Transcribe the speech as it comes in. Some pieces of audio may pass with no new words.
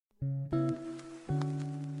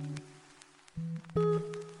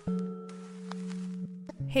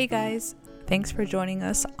Hey guys, thanks for joining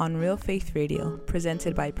us on Real Faith Radio,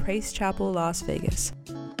 presented by Praise Chapel, Las Vegas.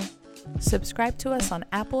 Subscribe to us on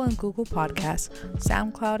Apple and Google Podcasts,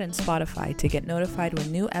 SoundCloud, and Spotify to get notified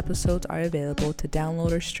when new episodes are available to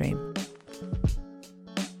download or stream.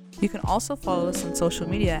 You can also follow us on social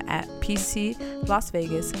media at PC Las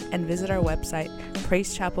Vegas and visit our website,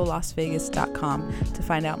 praisechapellasvegas.com, to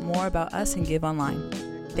find out more about us and give online.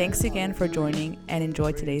 Thanks again for joining and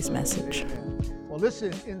enjoy today's message. Well,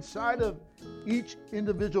 listen, inside of each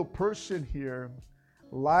individual person here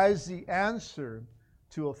lies the answer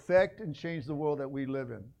to affect and change the world that we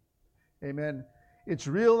live in. Amen. It's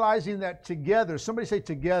realizing that together, somebody say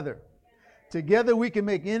together. Together we can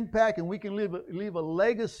make impact and we can leave a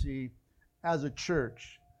legacy as a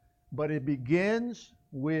church. But it begins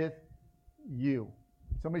with you.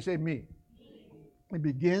 Somebody say me. It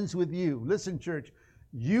begins with you. Listen, church,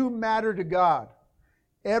 you matter to God.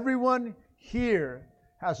 Everyone here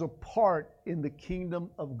has a part in the kingdom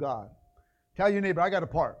of God. Tell your neighbor, I got a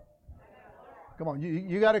part. Come on,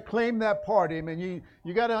 you got to claim that part, amen. You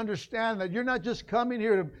got to understand that you're not just coming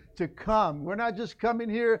here to come. We're not just coming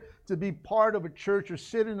here to be part of a church or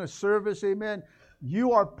sit in a service, amen.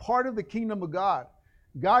 You are part of the kingdom of God.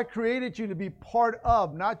 God created you to be part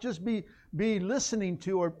of, not just be listening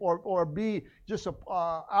to or be just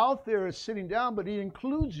out there sitting down, but He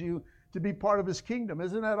includes you to be part of His kingdom.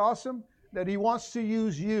 Isn't that awesome? That He wants to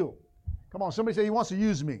use you. Come on, somebody say He wants to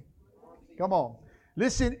use me. Come on.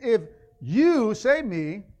 Listen, if you, say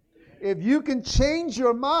me, if you can change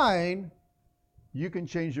your mind, you can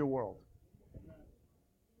change your world.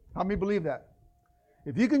 How many believe that?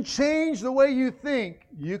 If you can change the way you think,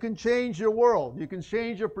 you can change your world. You can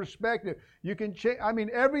change your perspective. You can change,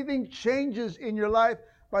 everything changes in your life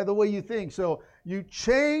by the way you think. So you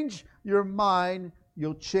change your mind,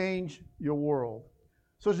 you'll change your world.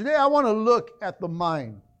 So today I want to look at the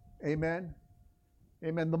mind. Amen.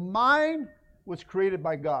 Amen. The mind was created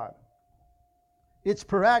by God. It's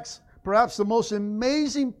perhaps the most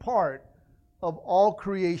amazing part of all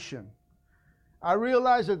creation. I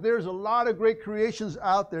realize that there's a lot of great creations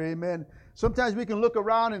out there, amen. Sometimes we can look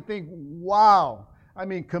around and think, wow.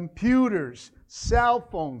 Computers, cell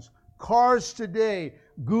phones, cars today,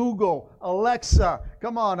 Google, Alexa,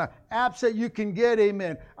 come on, apps that you can get,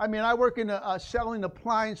 amen. I work in selling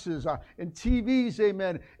appliances and TVs,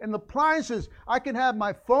 amen. And the appliances, I can have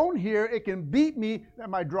my phone here, it can beep me that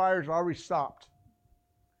my dryer's already stopped.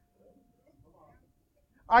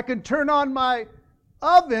 I can turn on my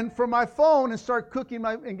oven from my phone and start cooking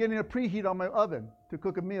and getting a preheat on my oven to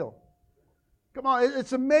cook a meal. Come on,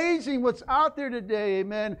 it's amazing what's out there today,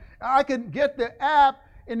 amen. I can get the app,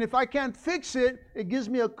 and if I can't fix it, it gives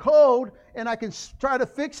me a code, and I can try to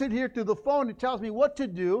fix it here through the phone. It tells me what to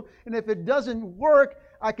do, and if it doesn't work,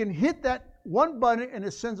 I can hit that one button, and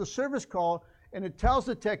it sends a service call, and it tells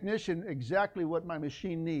the technician exactly what my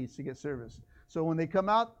machine needs to get service. So when they come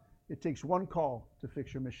out, it takes one call to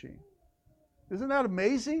fix your machine. Isn't that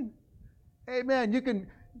amazing? Amen.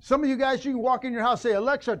 Some of you guys, you can walk in your house, say,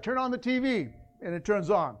 Alexa, turn on the TV, and it turns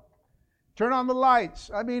on. Turn on the lights.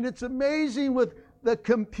 It's amazing with the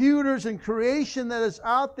computers and creation that is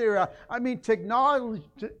out there. Technology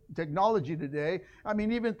today,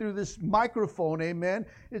 even through this microphone, amen,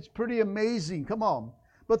 it's pretty amazing. Come on.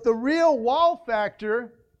 But the real wow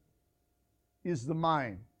factor is the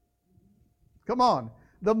mind. Come on.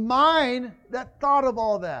 The mind that thought of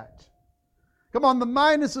all that. Come on, the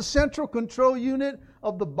mind is the central control unit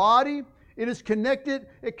of the body. It is connected.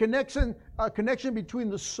 It connects a connection between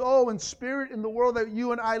the soul and spirit in the world that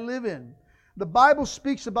you and I live in. The Bible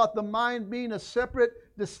speaks about the mind being a separate,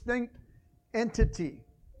 distinct entity.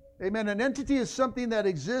 Amen. An entity is something that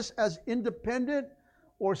exists as independent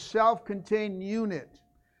or self-contained unit.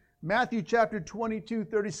 Matthew chapter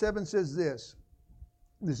 22:37 says this.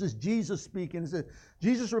 This is Jesus speaking. It says,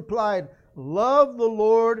 Jesus replied, love the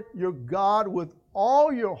Lord your God with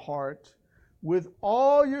all your heart, with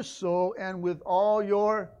all your soul, and with all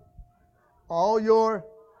your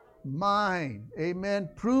mind. Amen.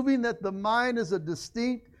 Proving that the mind is a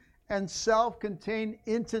distinct and self-contained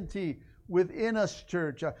entity within us,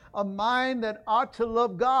 church. A mind that ought to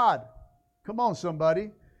love God. Come on,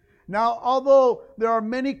 somebody. Now, although there are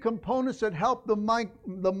many components that help the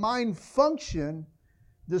mind function,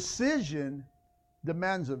 decision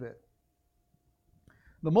demands of it.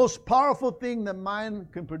 The most powerful thing the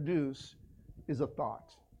mind can produce is a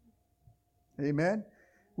thought. Amen?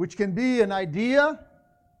 Which can be an idea,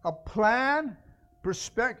 a plan,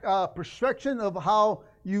 perspective of how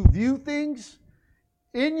you view things.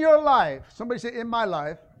 In your life, somebody say, in my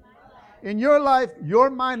life. In your life, your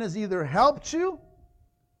mind has either helped you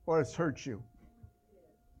or it's hurt you.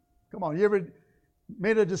 Come on, you ever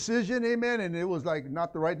made a decision, amen, and it was like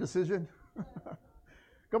not the right decision?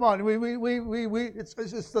 Come on,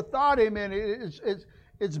 it's the thought, amen.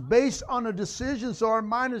 It's based on a decision, so our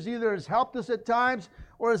mind is either has helped us at times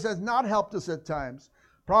or it has not helped us at times.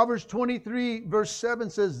 Proverbs 23 verse 7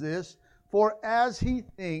 says this, for as he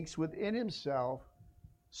thinks within himself,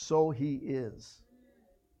 so he is.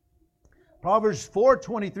 Proverbs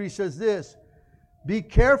 4:23 says this, be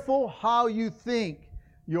careful how you think.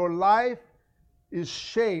 Your life is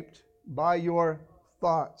shaped by your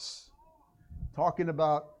thoughts. Talking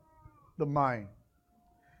about the mind.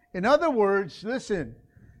 In other words, listen,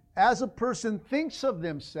 as a person thinks of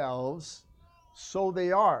themselves, so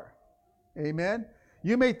they are. Amen?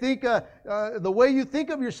 You may think the way you think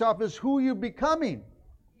of yourself is who you're becoming.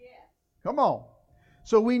 Yeah. Come on.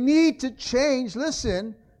 So we need to change,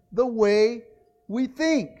 listen, the way we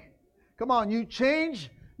think. Come on, you change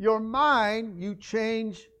your mind, you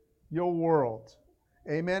change your world.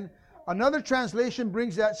 Amen? Another translation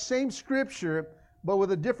brings that same scripture, but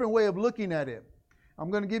with a different way of looking at it. I'm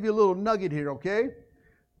going to give you a little nugget here, okay?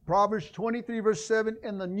 Proverbs 23 verse 7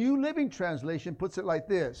 and the New Living Translation puts it like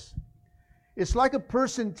this. It's like a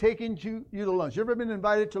person taking you to lunch. You ever been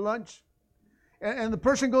invited to lunch? And the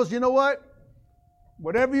person goes, you know what?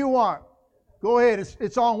 Whatever you want. Go ahead.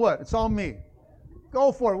 It's on what? It's on me.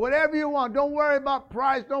 Go for it. Whatever you want. Don't worry about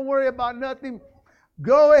price. Don't worry about nothing.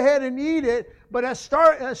 Go ahead and eat it. But as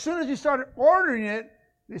soon as you start ordering it,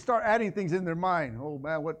 they start adding things in their mind. Oh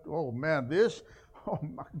man, what? Oh man, this? Oh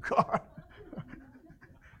my God.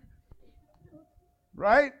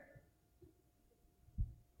 Right?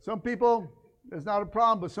 Some people, it's not a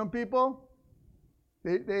problem, but some people,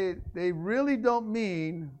 they really don't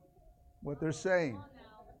mean what they're saying.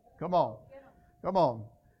 Come on. Come on.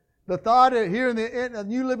 The thought here in the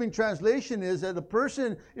New Living Translation is that the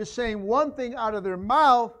person is saying one thing out of their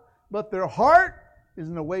mouth, but their heart is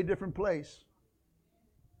in a way different place.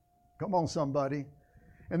 Come on, somebody.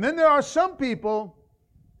 And then there are some people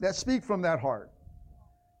that speak from that heart.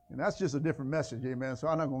 And that's just a different message, amen. So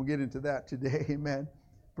I'm not going to get into that today, amen.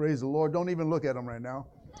 Praise the Lord. Don't even look at them right now.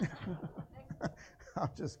 I'm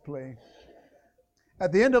just playing.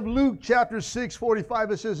 At the end of Luke chapter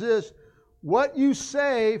 6:45, it says this, what you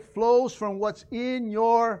say flows from what's in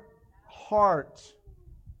your heart.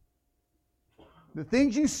 The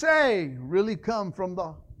things you say really come from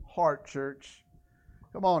the heart, church.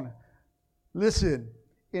 Come on. Listen,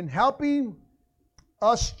 in helping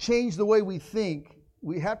us change the way we think,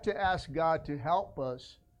 we have to ask God to help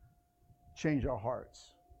us change our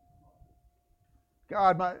hearts.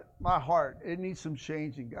 God, my heart, it needs some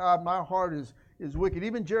changing. God, my heart is wicked.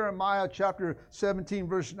 Even Jeremiah chapter 17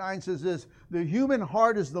 verse 9 says this, the human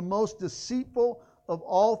heart is the most deceitful of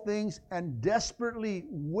all things and desperately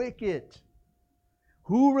wicked.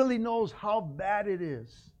 Who really knows how bad it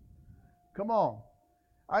is? Come on.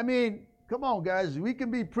 I mean, come on, guys. We can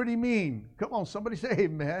be pretty mean. Come on, somebody say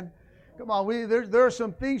amen. Come on, there are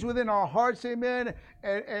some things within our hearts, amen,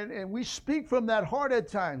 and we speak from that heart at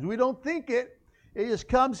times. We don't think it. It just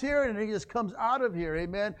comes here and it just comes out of here,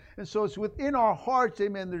 amen. And so it's within our hearts,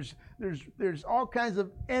 amen. There's all kinds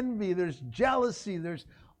of envy, there's jealousy, there's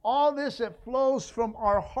all this that flows from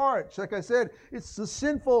our hearts. Like I said, it's the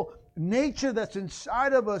sinful nature that's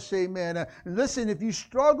inside of us, amen. Listen, if you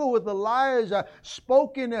struggle with the lies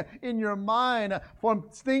spoken in your mind from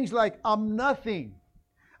things like, I'm nothing,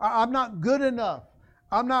 I'm not good enough,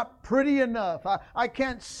 I'm not pretty enough, I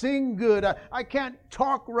can't sing good, I can't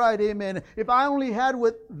talk right, amen. If I only had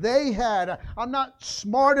what they had, I'm not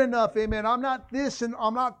smart enough, amen. I'm not this and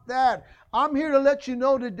I'm not that. I'm here to let you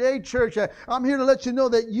know today, church, I'm here to let you know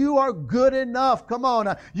that you are good enough. Come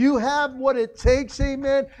on. You have what it takes,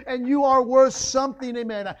 amen, and you are worth something,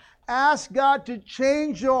 amen. Ask God to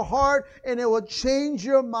change your heart, and it will change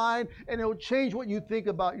your mind, and it will change what you think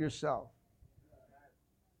about yourself.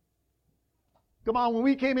 Come on, when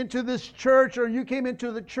we came into this church, or you came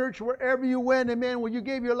into the church wherever you went, amen, when you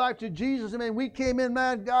gave your life to Jesus, amen, we came in,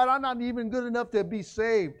 man, God, I'm not even good enough to be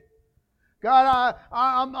saved. God,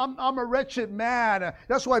 I'm a wretched man.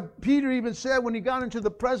 That's why Peter even said when he got into the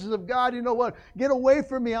presence of God, you know what? Get away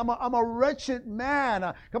from me. I'm a wretched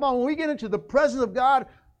man. Come on, when we get into the presence of God,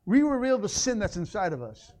 we reveal the sin that's inside of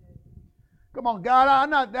us. Come on, God, I'm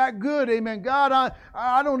not that good, amen. God,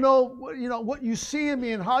 I don't know, what you see in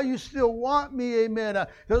me and how you still want me, amen.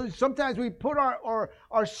 Sometimes we put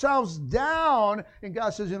ourselves down, and God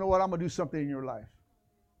says, you know what, I'm going to do something in your life.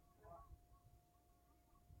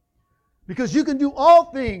 Because you can do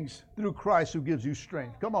all things through Christ who gives you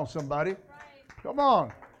strength. Come on, somebody. Come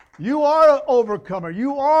on. You are an overcomer.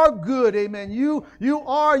 You are good. Amen. You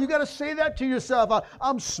got to say that to yourself.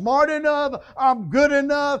 I'm smart enough. I'm good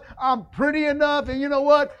enough. I'm pretty enough. And you know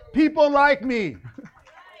what? People like me.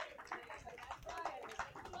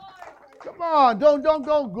 Come on. Don't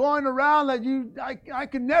go going around like I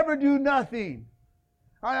can never do nothing.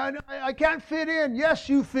 I can't fit in. Yes,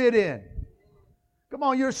 you fit in. Come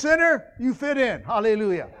on, you're a sinner. You fit in.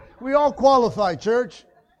 Hallelujah. We all qualify, church.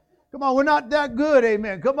 Come on, we're not that good,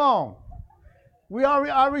 amen. Come on. I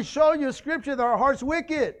already showed you a scripture that our heart's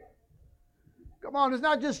wicked. Come on, it's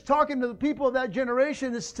not just talking to the people of that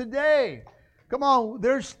generation, it's today. Come on,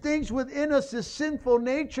 there's things within us, this sinful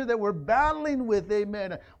nature that we're battling with,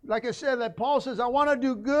 amen. Like I said, that Paul says, I want to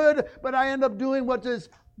do good, but I end up doing what is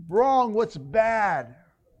wrong, what's bad.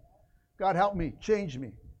 God help me, change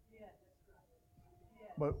me.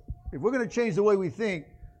 But if we're going to change the way we think,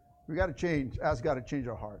 we got to ask God to change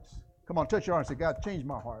our hearts. Come on, touch your heart and say, God, change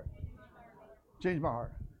my heart. Change my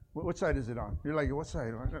heart. What side is it on? You're like, what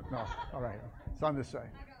side? No, all right. It's on this side.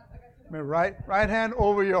 Amen. Right hand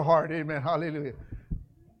over your heart. Amen. Hallelujah.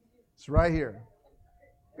 It's right here.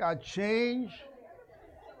 God, change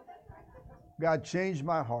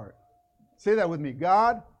my heart. Say that with me.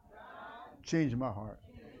 God, change my heart.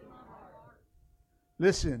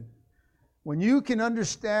 Listen, when you can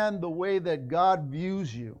understand the way that God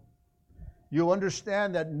views you, you'll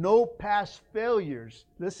understand that no past failures,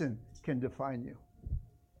 listen, can define you.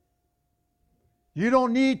 You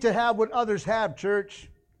don't need to have what others have, church.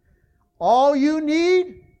 All you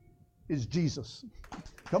need is Jesus.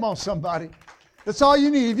 Come on, somebody. That's all you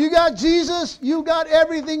need. If you got Jesus, you got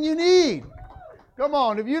everything you need. Come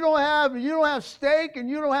on. If you don't have steak and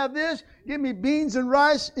you don't have this, give me beans and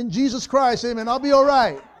rice in Jesus Christ. Amen. I'll be all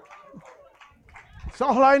right. That's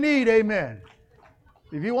all I need. Amen.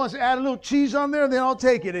 If he wants to add a little cheese on there, then I'll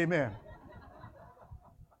take it. Amen.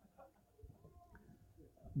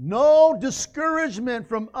 No discouragement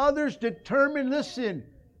from others determine, listen,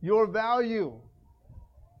 your value.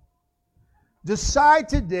 Decide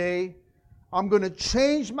today, I'm going to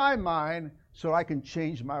change my mind so I can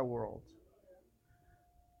change my world.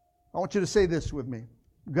 I want you to say this with me.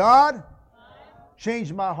 God,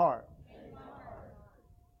 change my heart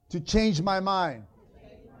to change my mind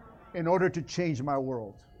in order to change my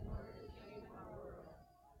world.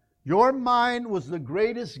 Your mind was the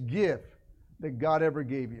greatest gift that God ever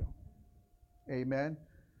gave you. Amen.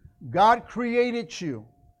 God created you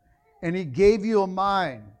and He gave you a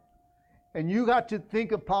mind. And you got to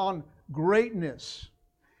think upon greatness.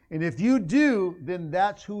 And if you do, then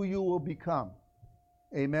that's who you will become.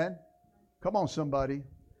 Amen. Come on, somebody.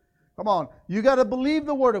 Come on. You got to believe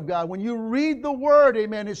the Word of God. When you read the Word,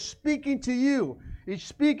 amen, it's speaking to you. He's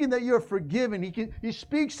speaking that you're forgiven. He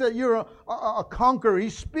speaks that you're a conqueror. He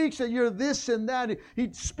speaks that you're this and that.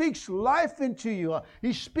 He speaks life into you.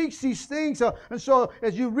 He speaks these things. And so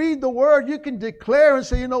as you read the Word, you can declare and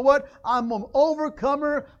say, you know what? I'm an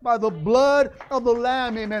overcomer by the blood of the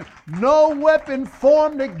Lamb. Amen. No weapon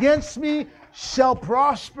formed against me shall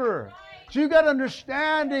prosper. So you got to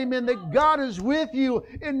understand, amen, that God is with you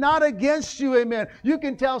and not against you, amen. You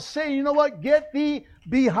can tell Satan, you know what? Get thee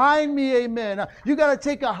behind me, amen. You got to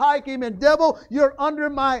take a hike, amen. Devil, you're under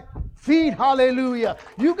my feet, hallelujah.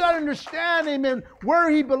 You got to understand, amen, where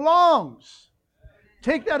he belongs.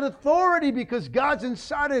 Take that authority because God's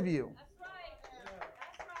inside of you.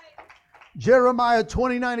 That's right. Jeremiah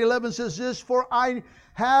 29:11 says this, for I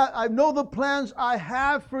know the plans I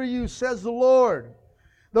have for you, says the Lord.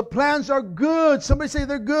 The plans are good. Somebody say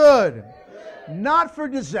they're good. Not for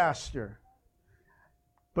disaster,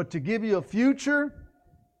 but to give you a future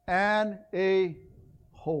and a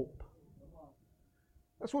hope.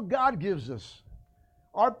 That's what God gives us.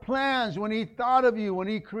 Our plans, when He thought of you, when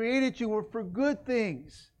He created you, were for good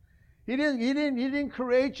things. He didn't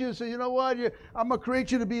create you and say, you know what, I'm going to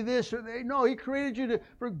create you to be this or that. No, He created you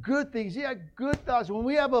for good things. He had good thoughts. When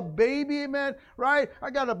we have a baby, amen, right? I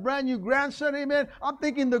got a brand new grandson, amen. I'm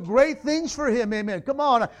thinking the great things for him, amen. Come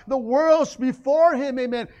on. The world's before him,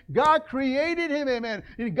 amen. God created him, amen.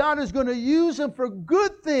 And God is going to use him for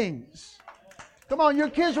good things. Come on, your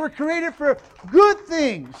kids were created for good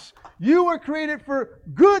things. You were created for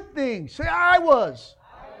good things. Say, I was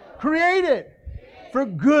created for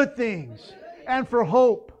good things and for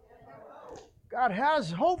hope. God has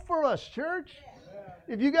hope for us, church.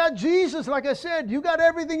 If you got Jesus, like I said, you got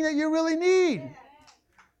everything that you really need.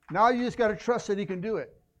 Now you just got to trust that He can do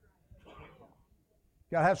it.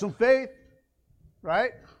 Got to have some faith,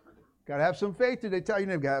 right? Got to have some faith. Did they tell you?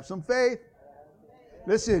 You got to have some faith.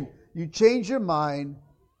 Listen, you change your mind,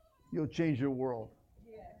 you'll change your world.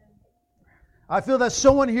 I feel that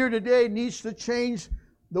someone here today needs to change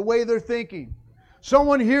the way they're thinking.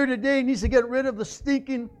 Someone here today needs to get rid of the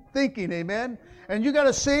stinking thinking, amen? And you got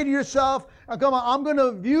to say to yourself, come on, I'm going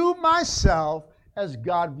to view myself as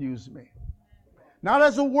God views me. Not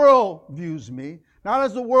as the world views me. Not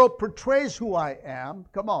as the world portrays who I am.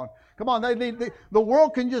 Come on. Come on. The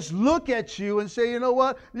world can just look at you and say, you know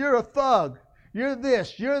what? You're a thug. You're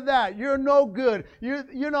this. You're that. You're no good.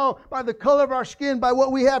 You know, by the color of our skin, by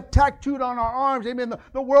what we have tattooed on our arms. Amen.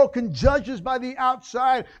 The world can judge us by the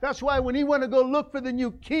outside. That's why when he went to go look for the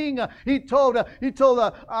new king, he told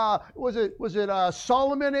was it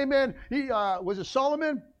Solomon? Amen. Was it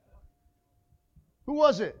Solomon? Who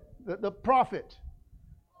was it? The prophet.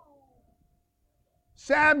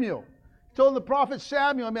 Samuel. He told the prophet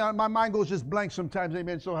Samuel. I mean, my mind goes just blank sometimes.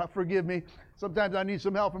 Amen. So forgive me. Sometimes I need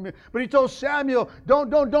some help from you. But he told Samuel,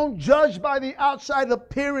 don't judge by the outside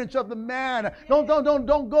appearance of the man. Don't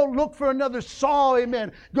go look for another Saul,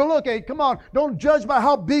 amen. Go look, hey, come on. Don't judge by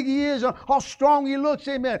how big he is or how strong he looks,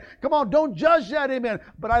 amen. Come on, don't judge that, amen.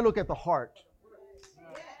 But I look at the heart.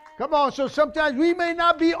 Come on, so sometimes we may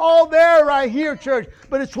not be all there right here, church,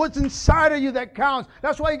 but it's what's inside of you that counts.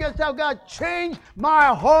 That's why you got to tell God, change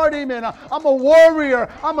my heart, amen. I'm a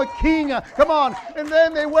warrior. I'm a king. Come on. And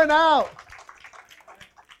then they went out.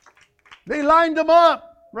 They lined them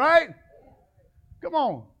up, right? Come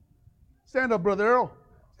on. Stand up, Brother Earl.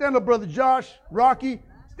 Stand up, Brother Josh, Rocky.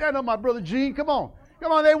 Stand up, my brother Gene. Come on.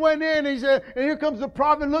 Come on, they went in, and he said, and here comes the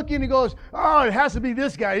prophet looking, and he goes, oh, it has to be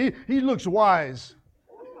this guy. He looks wise.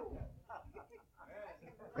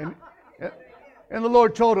 And the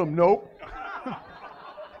Lord told him, nope.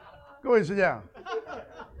 Go ahead and sit down.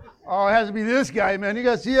 Oh, it has to be this guy, man. He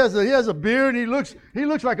has a beard, and he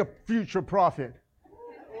looks like a future prophet.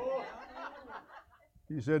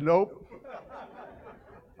 He said, nope.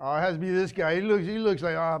 Oh, it has to be this guy. He looks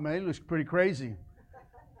like, oh man, he looks pretty crazy.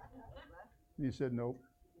 And he said, nope.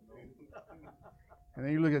 And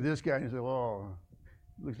then you look at this guy and you say, oh,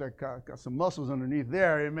 looks like got some muscles underneath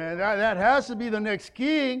there, amen. That has to be the next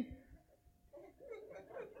king.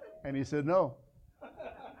 And he said, no.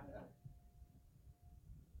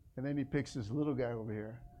 And then he picks this little guy over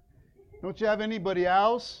here. Don't you have anybody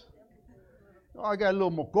else? Oh, I got a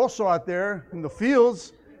little mocoso out there in the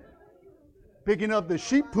fields picking up the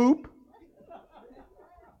sheep poop.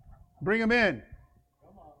 Bring him in.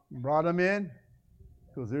 Brought him in.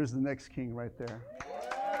 Because there's the next king right there.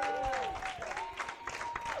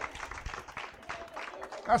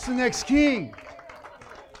 That's the next king.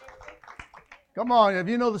 Come on, if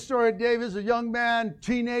you know the story of David, he's a young man,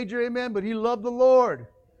 teenager, amen, but he loved the Lord.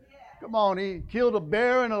 Come on, he killed a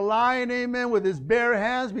bear and a lion, amen, with his bare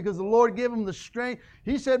hands because the Lord gave him the strength.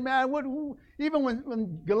 He said, man, even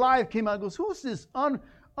when Goliath came out, he goes, who's this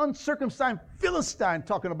uncircumcised Philistine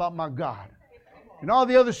talking about my God? And all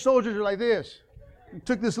the other soldiers are like this. He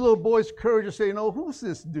took this little boy's courage to say, you know, who's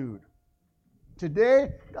this dude?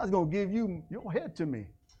 Today, God's going to give you your head to me.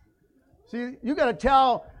 See, you got to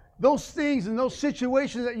tell those things and those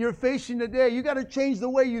situations that you're facing today, you got to change the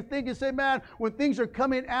way you think and say, man, when things are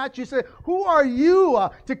coming at you, say, who are you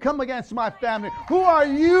to come against my family? Who are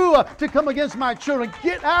you to come against my children?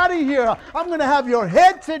 Get out of here. I'm going to have your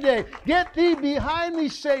head today. Get thee behind me,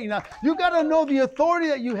 Satan. You got to know the authority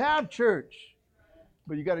that you have, church.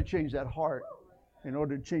 But you got to change that heart in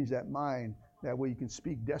order to change that mind. That way you can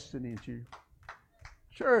speak destiny into you.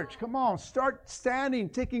 Church, come on, start standing,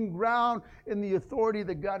 taking ground in the authority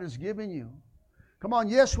that God has given you. Come on,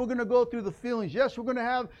 yes, we're going to go through the feelings. Yes, we're going to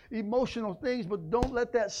have emotional things, but don't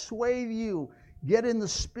let that sway you. Get in the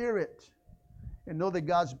Spirit and know that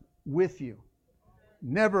God's with you,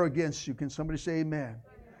 never against you. Can somebody say amen?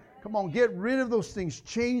 Come on, get rid of those things.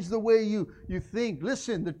 Change the way you think.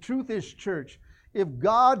 Listen, the truth is, church, if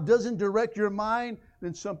God doesn't direct your mind,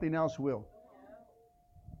 then something else will.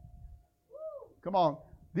 Come on.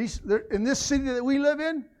 In this city that we live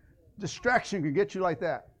in, distraction can get you like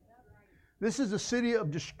that. This is a city of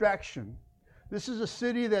distraction. This is a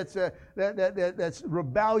city that's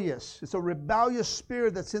rebellious. It's a rebellious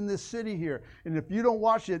spirit that's in this city here. And if you don't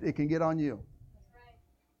watch it, it can get on you.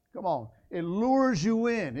 Come on. It lures you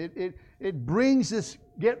in. It brings this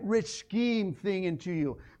get-rich-scheme thing into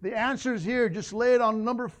you. The answer is here. Just lay it on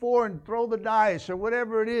number 4 and throw the dice or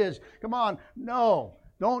whatever it is. Come on. No.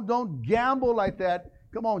 Don't gamble like that.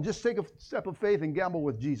 Come on, just take a step of faith and gamble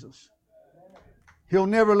with Jesus. He'll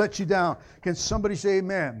never let you down. Can somebody say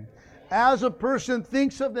amen? As a person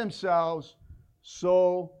thinks of themselves,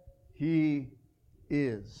 so he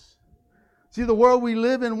is. See, the world we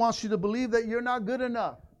live in wants you to believe that you're not good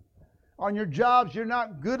enough. On your jobs, you're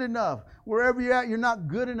not good enough. Wherever you're at, you're not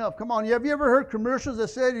good enough. Come on, have you ever heard commercials that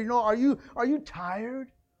said, you know, are you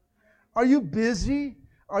tired? Are you busy?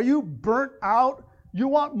 Are you burnt out? You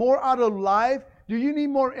want more out of life? Do you need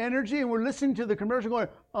more energy? And we're listening to the commercial going,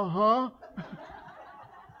 uh-huh.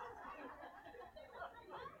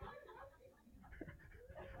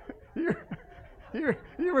 You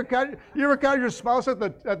ever caught your spouse at the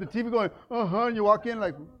TV going, uh-huh, and you walk in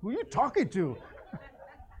like, who are you talking to?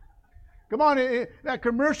 Come on, that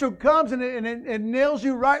commercial comes and it nails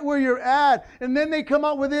you right where you're at. And then they come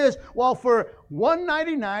out with this, well, for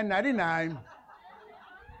 $199.99,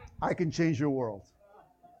 I can change your world.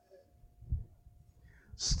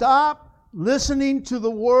 Stop listening to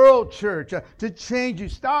the world, church, to change you.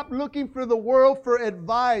 Stop looking for the world for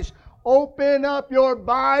advice. Open up your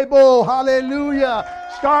Bible. Hallelujah.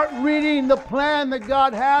 Start reading the plan that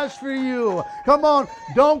God has for you. Come on.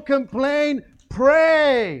 Don't complain.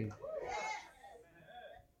 Pray.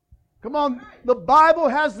 Come on. The Bible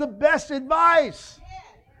has the best advice.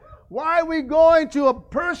 Why are we going to a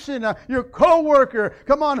person, your coworker,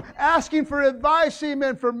 come on, asking for advice,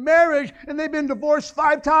 amen, for marriage, and they've been divorced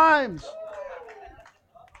 5 times?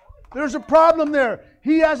 There's a problem there.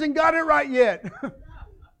 He hasn't got it right yet.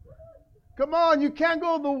 Come on, you can't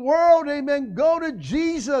go to the world, amen. Go to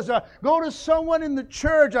Jesus. Go to someone in the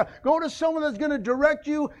church. Go to someone that's going to direct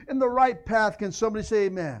you in the right path. Can somebody say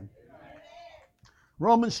amen?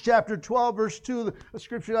 Romans chapter 12, verse 2, the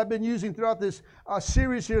scripture I've been using throughout this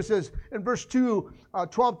series here says, in verse 2,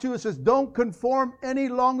 12:2, it says, don't conform any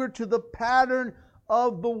longer to the pattern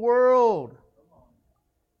of the world.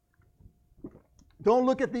 Don't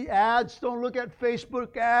look at the ads. Don't look at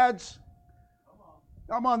Facebook ads.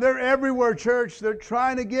 Come on, they're everywhere, church. They're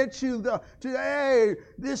trying to get you to hey,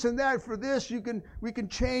 this and that for this. We can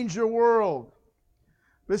change your world.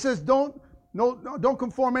 But it says, don't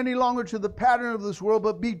conform any longer to the pattern of this world,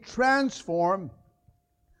 but be transformed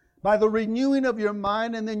by the renewing of your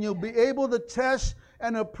mind, and then you'll be able to test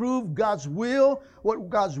and approve God's will. What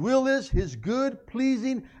God's will is, His good,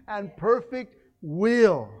 pleasing, and perfect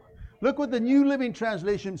will. Look what the New Living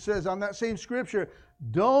Translation says on that same scripture.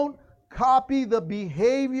 Don't copy the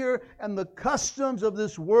behavior and the customs of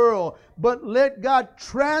this world, but let God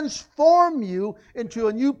transform you into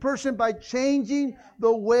a new person by changing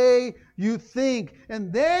the way you think.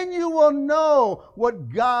 And then you will know what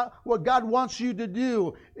God wants you to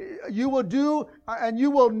do. You will do, and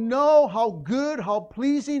you will know how good, how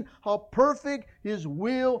pleasing, how perfect His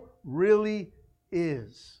will really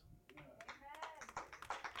is.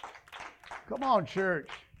 Come on, church.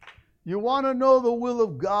 You want to know the will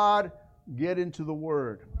of God? Get into the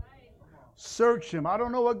Word. Search Him. I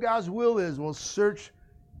don't know what God's will is. Well, search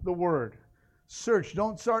the Word. Search.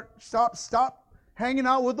 Don't stop hanging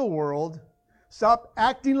out with the world. Stop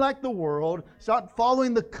acting like the world. Stop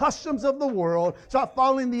following the customs of the world. Stop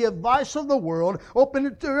following the advice of the world. Open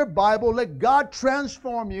it to your Bible. Let God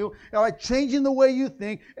transform you by changing the way you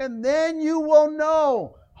think. And then you will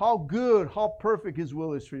know how good, how perfect His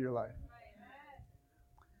will is for your life.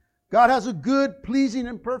 God has a good, pleasing,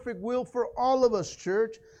 and perfect will for all of us,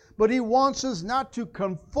 church. But He wants us not to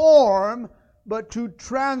conform, but to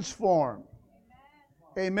transform.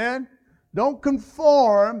 Amen? Don't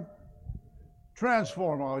conform,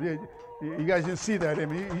 transform. Oh, you guys didn't see that,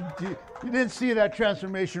 amen? You didn't see that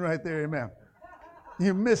transformation right there, amen?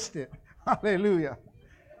 You missed it. Hallelujah.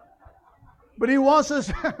 But He wants us,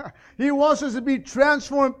 He wants us to be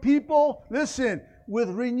transformed people, listen, with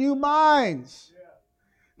renewed minds.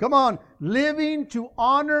 Come on, living to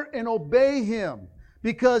honor and obey Him.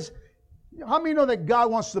 Because how many know that God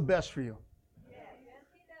wants the best for you?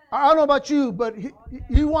 I don't know about you, but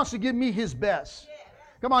He wants to give me His best.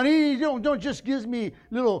 Come on, He don't just give me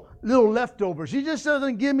little leftovers. He just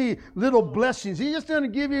doesn't give me little blessings. He just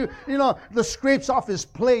doesn't give you, the scrapes off His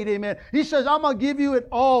plate, amen. He says, I'm going to give you it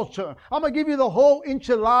all, sir. I'm going to give you the whole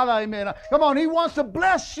enchilada, amen. Come on, He wants to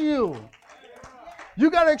bless you. You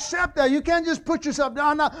got to accept that. You can't just put yourself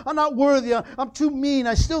down. I'm not worthy. I'm too mean.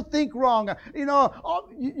 I still think wrong.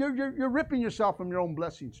 You're ripping yourself from your own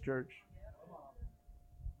blessings, church.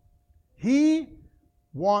 He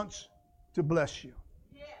wants to bless you.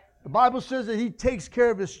 The Bible says that He takes care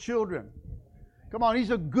of His children. Come on,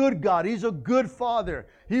 He's a good God. He's a good Father.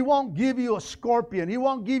 He won't give you a scorpion. He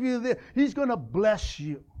won't give you this. He's going to bless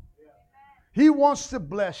you. He wants to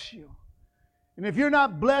bless you. And if you're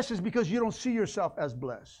not blessed, it's because you don't see yourself as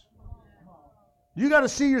blessed. You got to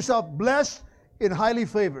see yourself blessed and highly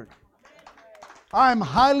favored. I'm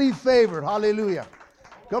highly favored. Hallelujah.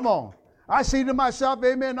 Come on. I say to myself,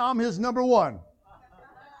 amen, I'm His number one.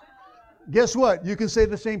 Guess what? You can say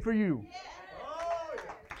the same for you.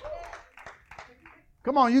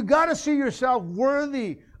 Come on, you got to see yourself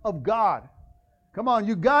worthy of God. Come on,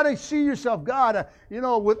 you got to see yourself, God,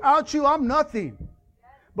 without you, I'm nothing.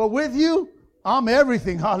 But with you, I'm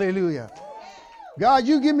everything. Hallelujah. God,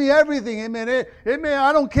 you give me everything. Amen. Amen.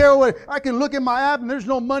 I don't care what. I can look at my app and there's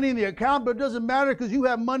no money in the account, but it doesn't matter because you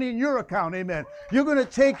have money in your account. Amen. You're going to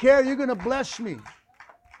take care. You're going to bless me.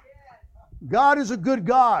 God is a good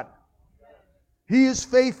God. He is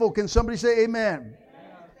faithful. Can somebody say amen?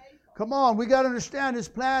 Come on, we got to understand His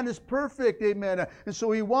plan is perfect, amen. And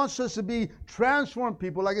so He wants us to be transformed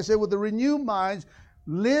people, like I said, with the renewed minds,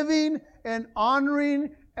 living and honoring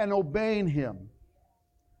and obeying Him.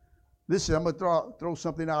 Listen, I'm going to throw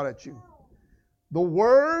something out at you. The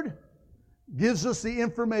Word gives us the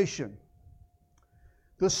information.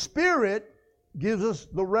 The Spirit gives us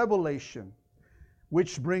the revelation,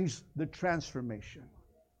 which brings the transformation.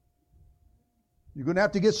 You're going to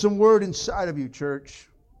have to get some Word inside of you, church.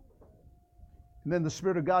 And then the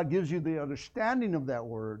Spirit of God gives you the understanding of that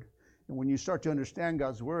Word. And when you start to understand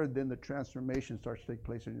God's Word, then the transformation starts to take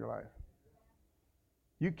place in your life.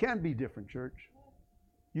 You can be different, church.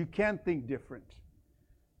 You can think different.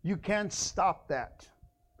 You can't stop that.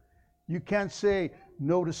 You can't say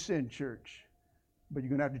no to sin, church. But you're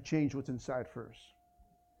going to have to change what's inside first.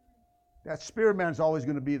 That spirit man's always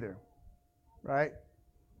going to be there. Right?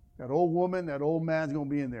 That old woman, that old man's going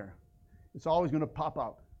to be in there. It's always going to pop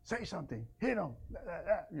out. Say something. Hit him.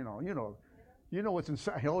 You know what's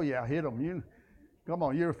inside. Oh, yeah, hit him. Come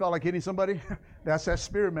on. You ever felt like hitting somebody? That's that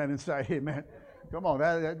spirit man inside. Hey, man. Come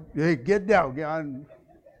on. Hey, get down.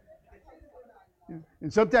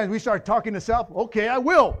 And sometimes we start talking to self. Okay, I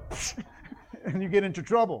will. And you get into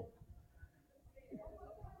trouble.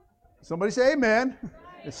 Somebody say amen.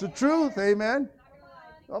 It's the truth. Amen.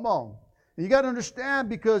 Come on. And you got to understand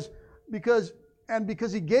because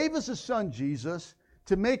He gave us His Son, Jesus,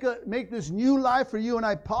 to make this new life for you and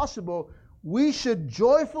I possible, we should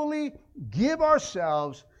joyfully give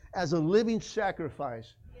ourselves as a living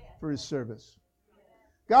sacrifice for His service.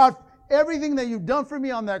 God, everything that you've done for me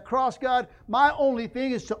on that cross, God, my only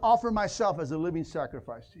thing is to offer myself as a living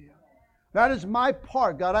sacrifice to you. That is my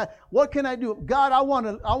part, God. What can I do? God, I want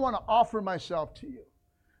to offer myself to you.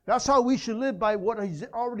 That's how we should live, by what He's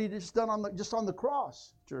already just done on the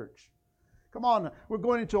cross, church. Come on, we're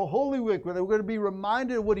going into a Holy Week where we're going to be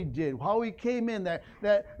reminded of what He did, how He came in,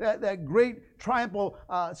 that great triumphal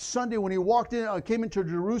Sunday when He walked in, came into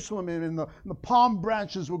Jerusalem, and the palm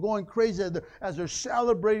branches were going crazy as they're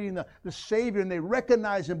celebrating the Savior, and they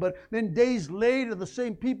recognize Him. But then days later, the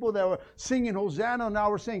same people that were singing Hosanna now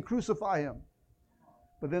were saying, crucify Him.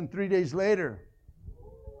 But then 3 days later,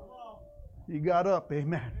 He got up,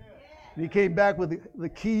 amen. And He came back with the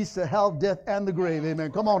keys to hell, death, and the grave.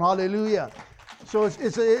 Amen. Come on, hallelujah. So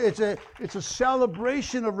it's a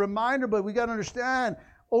celebration of reminder, but we got to understand,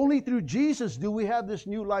 only through Jesus do we have this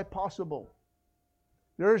new life possible.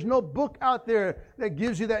 There is no book out there that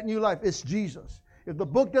gives you that new life. It's Jesus. If the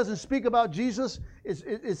book doesn't speak about Jesus,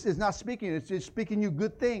 it's not speaking. It's speaking you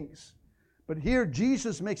good things. But here,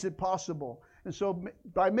 Jesus makes it possible. And so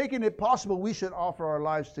by making it possible, we should offer our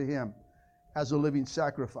lives to Him as a living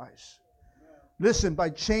sacrifice. Listen, by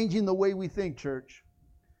changing the way we think, church,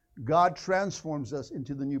 God transforms us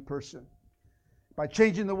into the new person. By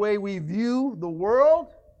changing the way we view the world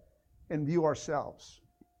and view ourselves.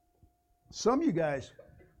 Some of you guys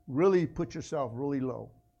really put yourself really low.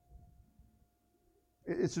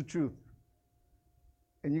 It's the truth.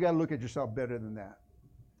 And you got to look at yourself better than that.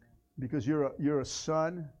 Because you're a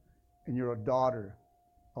son and you're a daughter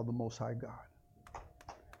of the Most High God.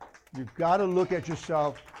 You've got to look at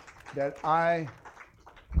yourself that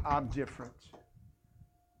I'm different.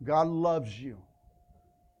 God loves you.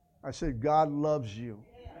 I said God loves you.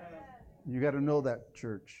 You got to know that,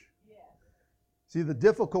 church. See, the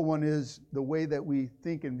difficult one is the way that we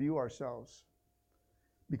think and view ourselves.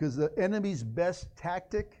 Because the enemy's best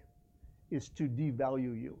tactic is to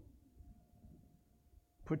devalue you.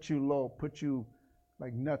 Put you low, put you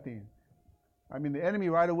like nothing. I mean, the enemy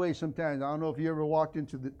right away sometimes, I don't know if you ever walked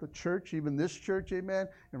into the church, even this church, amen,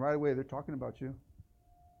 and right away they're talking about you.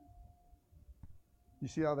 You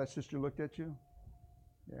see how that sister looked at you?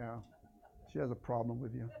 Yeah, she has a problem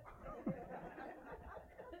with you.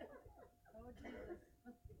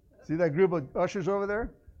 See that group of ushers over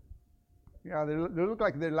there? Yeah, they look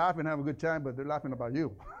like they're laughing and having a good time, but they're laughing about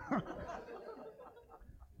you.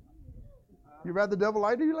 You rather the devil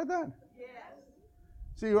lie to you like that?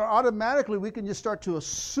 See, automatically we can just start to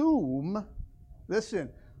assume, listen,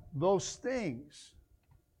 those things.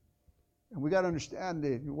 And we got to understand,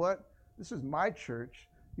 Dave, what? This is my church.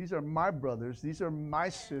 These are my brothers. These are my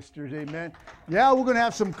sisters. Amen. Yeah, we're going to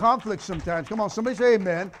have some conflict sometimes. Come on, somebody say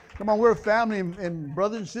amen. Come on, we're a family, and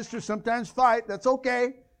brothers and sisters sometimes fight. That's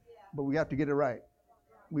okay. But we have to get it right.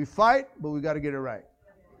 We fight, but we got to get it right.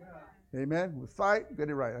 Amen. We fight, get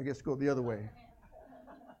it right. I guess go the other way.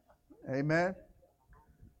 Amen.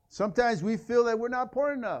 Sometimes we feel that we're not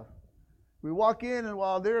important enough. We walk in and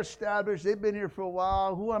while they're established, they've been here for a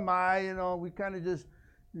while. Who am I? You know, we kind of just,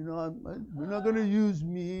 you know, we're not going to use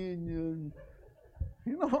me. And,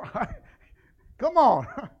 you know, come on.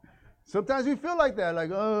 Sometimes we feel like that. Like,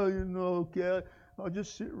 oh, you know, okay, I'll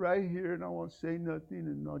just sit right here and I won't say nothing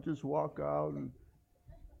and I'll just walk out. And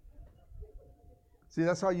see,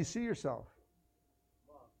 that's how you see yourself.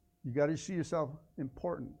 You got to see yourself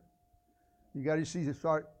important. You got to see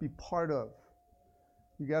yourself be part of.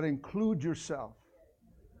 You got to include yourself.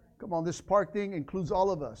 Come on, this park thing includes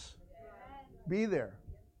all of us. Be there.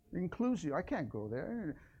 It includes you. I can't go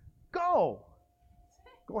there. Go.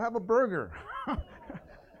 Go have a burger.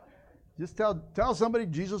 Just tell somebody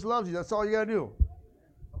Jesus loves you. That's all you got to do.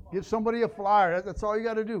 Give somebody a flyer. That's all you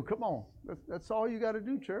got to do. Come on. That's all you got to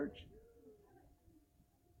do, church.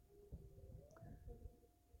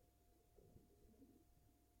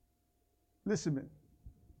 Listen, man.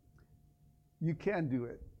 You can do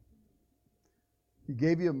it. He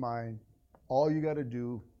gave you a mind. All you got to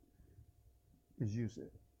do is use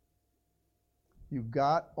it. You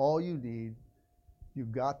got all you need. You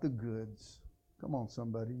got the goods. Come on,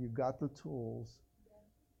 somebody. You got the tools.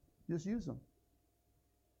 Just use them.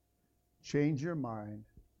 Change your mind,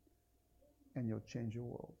 and you'll change your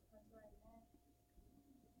world.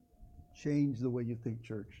 Change the way you think,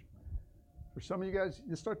 church. For some of you guys,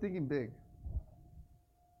 just start thinking big.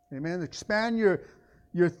 Amen. Expand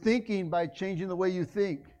your thinking by changing the way you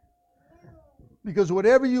think. Because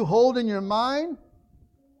whatever you hold in your mind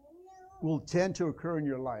will tend to occur in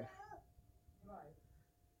your life.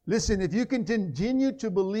 Listen, if you can continue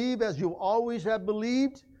to believe as you always have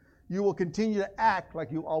believed, you will continue to act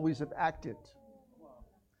like you always have acted.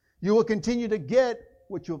 You will continue to get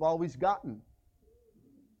what you've always gotten.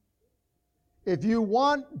 If you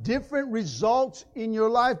want different results in your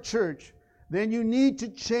life, church, then you need to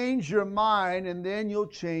change your mind, and then you'll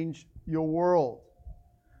change your world.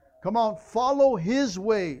 Come on, follow His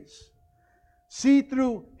ways. See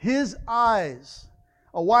through His eyes.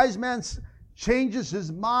 A wise man changes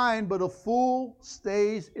his mind, but a fool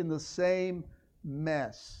stays in the same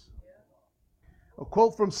mess. A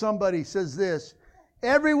quote from somebody says this: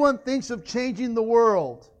 everyone thinks of changing the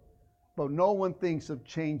world, but no one thinks of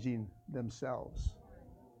changing themselves.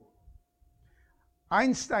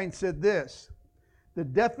 Einstein said this: the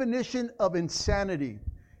definition of insanity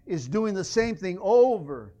is doing the same thing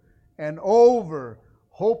over and over,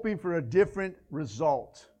 hoping for a different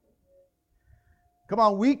result. Come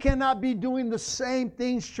on, we cannot be doing the same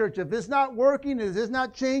things, church. If it's not working, if it's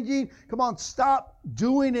not changing, come on, stop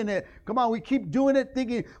doing it. Come on, we keep doing it,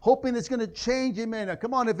 thinking, hoping it's going to change. Amen.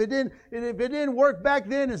 Come on, if it didn't work back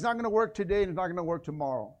then, it's not going to work today, and it's not going to work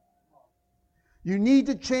tomorrow. You need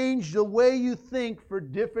to change the way you think for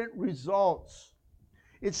different results.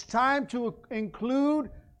 It's time to include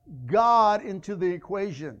God into the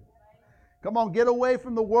equation. Come on, get away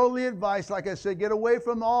from the worldly advice. Like I said, get away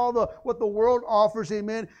from what the world offers,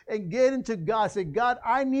 amen, and get into God. Say, God,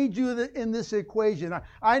 I need you in this equation.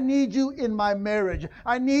 I need you in my marriage.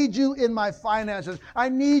 I need you in my finances. I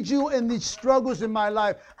need you in these struggles in my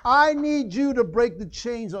life. I need you to break the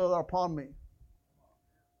chains that are upon me.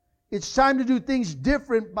 It's time to do things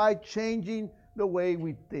different by changing the way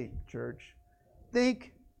we think, church.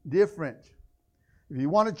 Think different. If you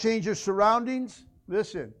want to change your surroundings,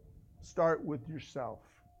 listen, start with yourself.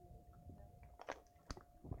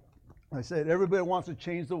 I said everybody wants to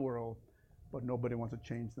change the world, but nobody wants to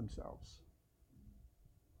change themselves.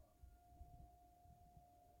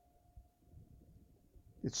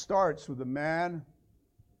 It starts with a man,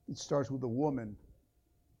 it starts with a woman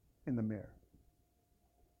in the mirror.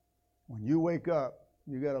 When you wake up,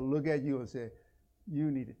 you got to look at you and say,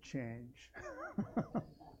 you need to change.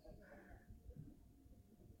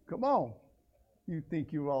 Come on. You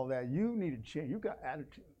think you're all that. You need to change. You got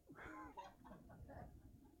attitude.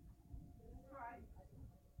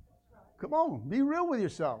 Come on. Be real with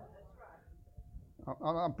yourself.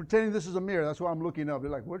 I'm pretending this is a mirror. That's why I'm looking up.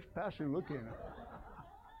 They're like, where's Pastor looking at?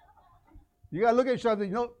 You got to look at yourself and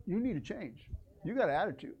you know, you need to change. You got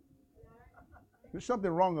attitude. There's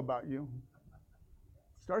something wrong about you.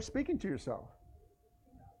 Start speaking to yourself.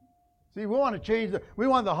 See, we want to change. We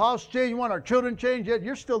want the house changed. We want our children changed. Yet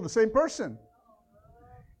you're still the same person.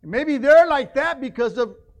 Maybe they're like that because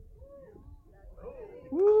of.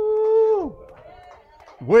 Woo!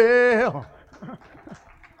 Well.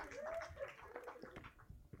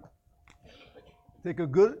 Take a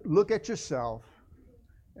good look at yourself,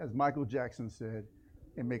 as Michael Jackson said,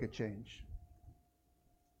 and make a change.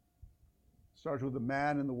 starts with the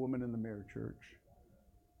man and the woman in the mirror, church.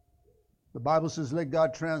 The Bible says, let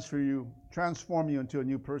God transform you into a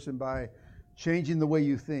new person by changing the way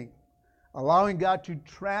you think. Allowing God to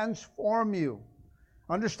transform you.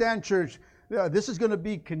 Understand, church, this is going to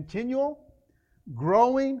be continual,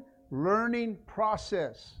 growing, learning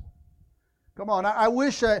process. Come on, I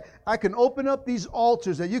wish I can open up these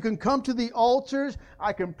altars, that you can come to the altars,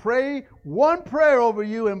 I can pray one prayer over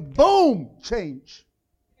you, and boom, change.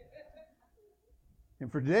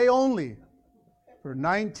 And for today only, for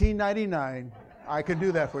 $19.99, I can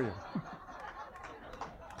do that for you.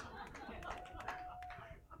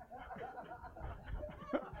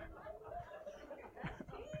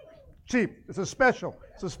 Cheap. It's a special.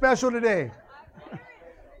 It's a special today.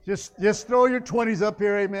 Just throw your 20s up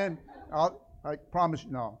here, amen. I promise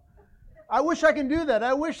you, no. I wish I can do that.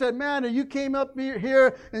 I wish that, man, that you came up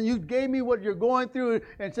here and you gave me what you're going through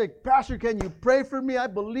and said, Pastor, can you pray for me? I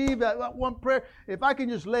believe that one prayer. If I can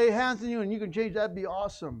just lay hands on you and you can change, that'd be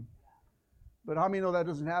awesome. But how many know that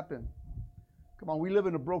doesn't happen? Come on, we live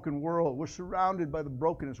in a broken world. We're surrounded by the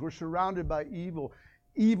brokenness. We're surrounded by evil.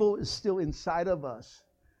 Evil is still inside of us.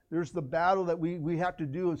 There's the battle that we have to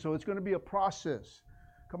do, and so it's going to be a process.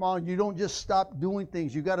 Come on, you don't just stop doing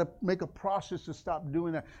things. You got to make a process to stop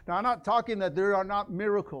doing that. Now, I'm not talking that there are not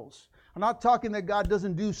miracles. I'm not talking that God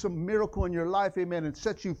doesn't do some miracle in your life, amen, and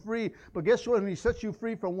sets you free. But guess what? When He sets you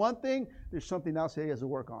free from one thing, there's something else He has to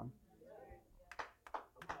work on.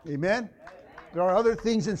 Amen? There are other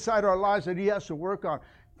things inside our lives that He has to work on.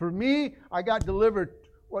 For me, I got delivered,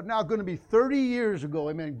 now going to be 30 years ago,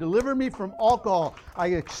 amen. Deliver me from alcohol. I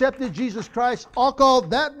accepted Jesus Christ. Alcohol,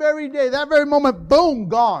 that very day, that very moment, boom,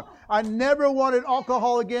 gone. I never wanted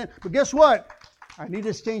alcohol again. But guess what? I need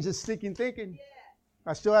to change this stinking thinking.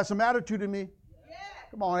 I still have some attitude in me.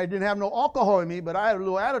 Come on, I didn't have no alcohol in me, but I had a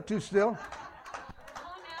little attitude still.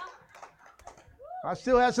 I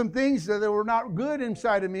still had some things that were not good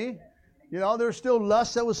inside of me. You know, there's still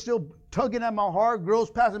lust that was still tugging at my heart. Girls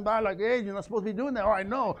passing by like, hey, you're not supposed to be doing that. Oh, I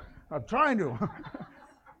know. I'm trying to.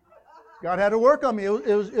 God had to work on me.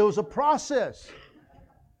 It was a process.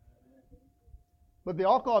 But the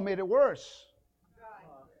alcohol made it worse.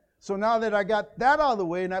 So now that I got that out of the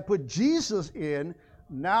way and I put Jesus in,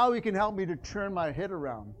 now He can help me to turn my head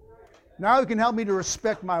around. Now He can help me to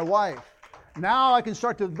respect my wife. Now I can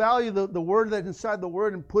start to value the word that's inside the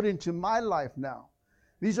word and put into my life now.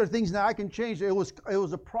 These are things that I can change. It was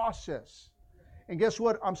a process. And guess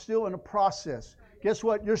what? I'm still in a process. Guess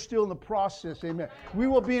what? You're still in the process. Amen. We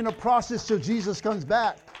will be in a process till Jesus comes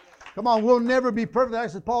back. Come on, we'll never be perfect.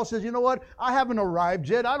 As Paul says, you know what? I haven't arrived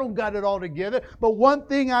yet. I don't got it all together. But one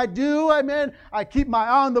thing I do, amen, I keep my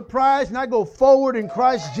eye on the prize and I go forward in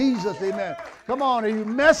Christ Jesus. Amen. Come on, if you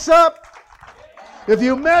mess up,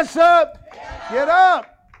 get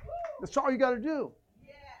up. That's all you got to do.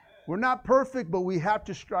 We're not perfect, but we have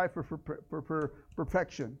to strive for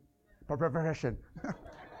perfection. For perfection.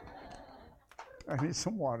 I need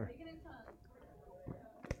some water.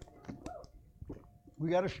 We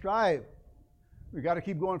got to strive. We got to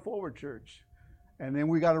keep going forward, church. And then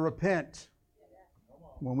we got to repent.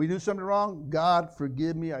 When we do something wrong, God,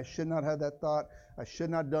 forgive me. I should not have that thought. I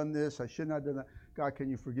should not have done this. I should not have done that. God, can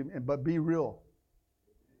you forgive me? But be real.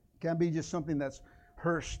 It can't be just something that's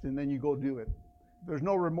rehearsed and then you go do it. There's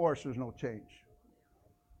no remorse, there's no change.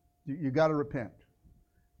 You got to repent.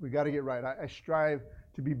 We got to get right. I strive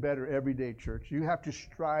to be better every day, church. You have to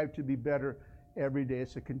strive to be better every day.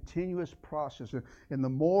 It's a continuous process. And the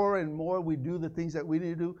more and more we do the things that we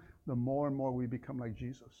need to do, the more and more we become like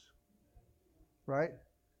Jesus. Right?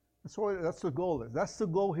 That's the goal. That's the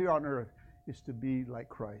goal here on earth, is to be like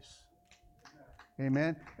Christ.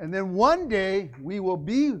 Amen. And then one day we will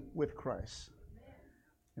be with Christ.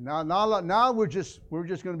 And now we're just going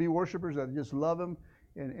to be worshipers that just love Him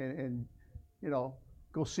and you know,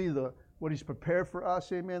 go see what He's prepared for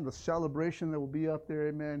us, amen. The celebration that will be up there,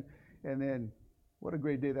 amen. And then what a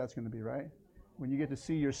great day that's going to be, right? When you get to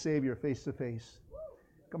see your Savior face to face.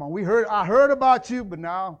 Come on, I heard about you, but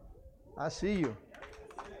now I see you.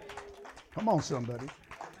 Come on, somebody.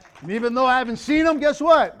 And even though I haven't seen Him, guess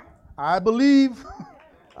what? I believe.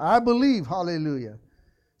 I believe. Hallelujah.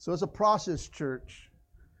 So it's a process, church.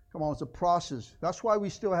 Come on, it's a process. That's why we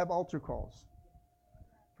still have altar calls.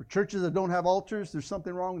 For churches that don't have altars, there's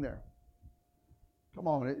something wrong there. Come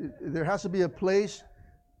on, there has to be a place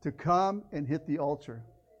to come and hit the altar.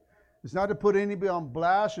 It's not to put anybody on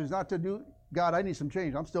blast. It's not to do, God, I need some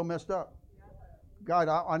change. I'm still messed up. God,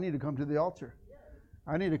 I need to come to the altar.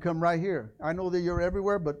 I need to come right here. I know that you're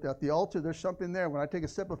everywhere, but at the altar, there's something there. When I take a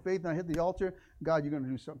step of faith and I hit the altar, God, you're going to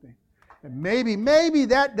do something. And maybe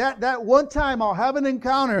that one time I'll have an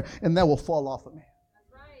encounter and that will fall off of me.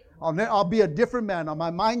 I'll be a different man.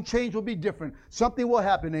 My mind change will be different. Something will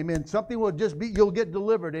happen, amen. Something will just be, you'll get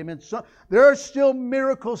delivered, amen. There are still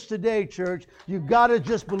miracles today, church. You've got to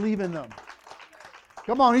just believe in them.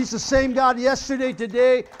 Come on, He's the same God yesterday,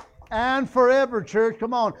 today, and forever, church.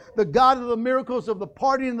 Come on. The God of the miracles of the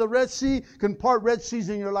parting in the Red Sea can part Red Seas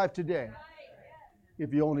in your life today.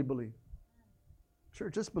 If you only believe.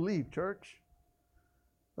 Church, just believe, church.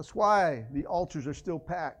 That's why the altars are still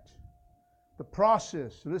packed. The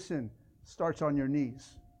process, listen, starts on your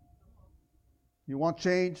knees. You want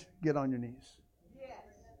change? Get on your knees. Yes.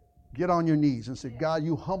 Get on your knees and say, God,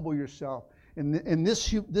 you humble yourself. In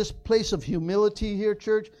this place of humility here,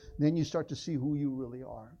 church, then you start to see who you really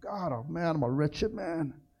are. God, oh man, I'm a wretched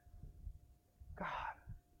man. God.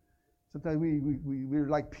 Sometimes we're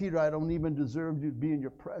like Peter, I don't even deserve to be in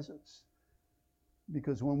your presence.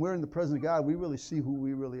 Because when we're in the presence of God, we really see who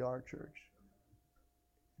we really are, church.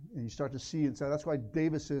 And you start to see and say, that's why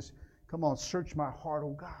David says, come on, search my heart,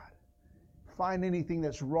 oh God. Find anything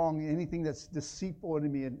that's wrong, anything that's deceitful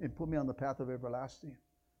in me, and put me on the path of everlasting.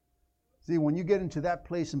 See, when you get into that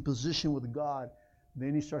place and position with God,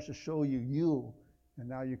 then He starts to show you, and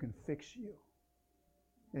now you can fix you.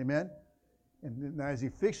 Amen? And then as He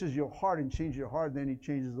fixes your heart and changes your heart, then He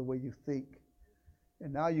changes the way you think.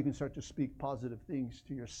 And now you can start to speak positive things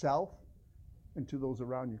to yourself and to those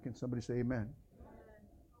around you. Can somebody say amen?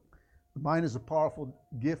 The mind is a powerful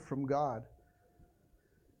gift from God.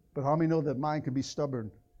 But how many know that mind can be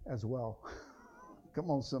stubborn as well?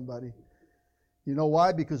 Come on, somebody. You know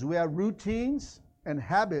why? Because we have routines and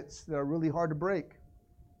habits that are really hard to break.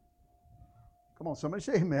 Come on, somebody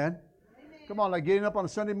say amen. Come on, like getting up on a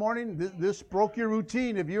Sunday morning, this broke your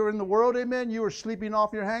routine. If you were in the world, amen, you were sleeping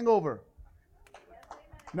off your hangover.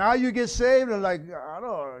 Now you get saved and like, I don't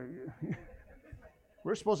know,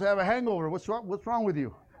 we're supposed to have a hangover. What's wrong with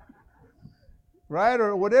you? Right?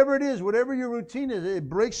 Or whatever it is, whatever your routine is, it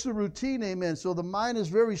breaks the routine, amen. So the mind is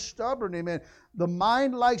very stubborn, amen. The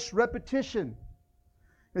mind likes repetition.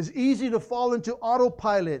 It's easy to fall into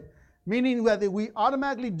autopilot, meaning that we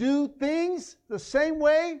automatically do things the same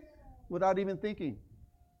way without even thinking.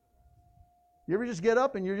 You ever just get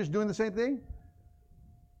up and you're just doing the same thing?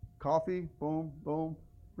 Coffee, boom, boom,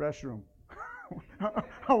 restroom.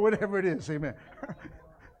 Or whatever it is, amen.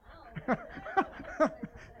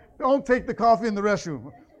 Don't take the coffee in the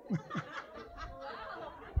restroom.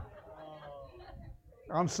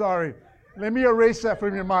 I'm sorry. Let me erase that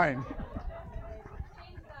from your mind.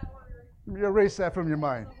 Let me erase that from your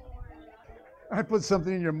mind. I put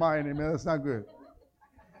something in your mind, amen. That's not good.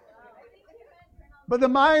 But the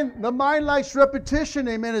mind likes repetition,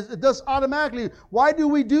 amen. It does automatically. Why do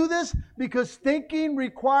we do this? Because thinking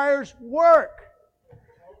requires work.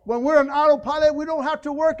 When we're on autopilot, we don't have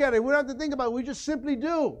to work at it. We don't have to think about it. We just simply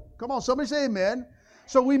do. Come on, somebody say amen.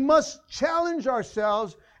 So we must challenge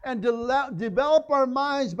ourselves and develop our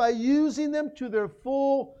minds by using them to their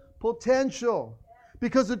full potential.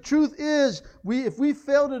 Because the truth is, if we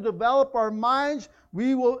fail to develop our minds,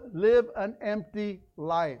 we will live an empty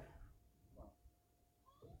life.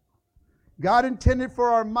 God intended for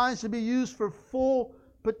our minds to be used for full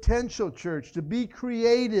potential, church, to be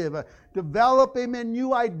creative, develop, amen,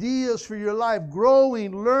 new ideas for your life,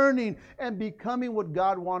 growing, learning, and becoming what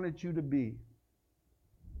God wanted you to be.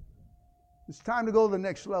 It's time to go to the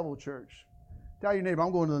next level, church. Tell your neighbor,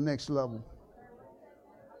 I'm going to the next level.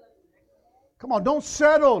 Come on, don't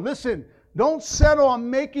settle. Listen, don't settle on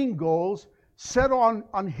making goals. Settle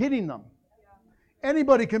on hitting them.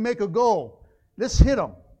 Anybody can make a goal. Let's hit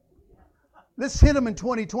them. Let's hit them in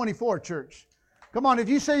 2024, church. Come on, if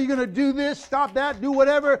you say you're going to do this, stop that, do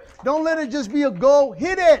whatever, don't let it just be a goal.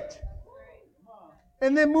 Hit it.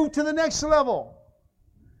 And then move to the next level.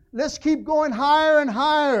 Let's keep going higher and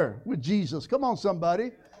higher with Jesus. Come on,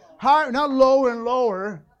 somebody. Higher, not lower and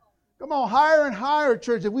lower. Come on, higher and higher,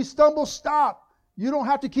 church. If we stumble, stop. You don't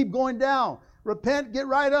have to keep going down. Repent, get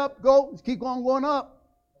right up, go. Keep on going up.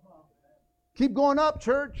 Keep going up,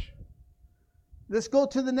 church. Let's go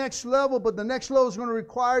to the next level, but the next level is going to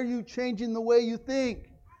require you changing the way you think.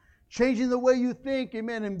 Changing the way you think,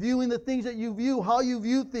 amen, and viewing the things that you view, how you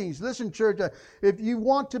view things. Listen, church, if you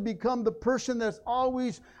want to become the person that's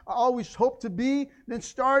always hoped to be, then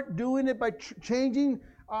start doing it by changing,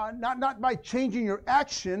 not by changing your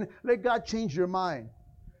action. Let God change your mind.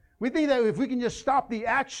 We think that if we can just stop the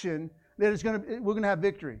action, that we're going to have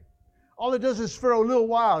victory. All it does is for a little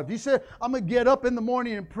while. If you say, I'm going to get up in the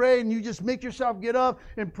morning and pray, and you just make yourself get up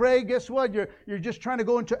and pray, guess what? You're just trying to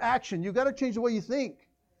go into action. You've got to change the way you think.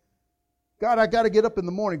 God, I got to get up in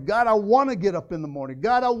the morning. God, I want to get up in the morning.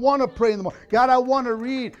 God, I want to pray in the morning. God, I want to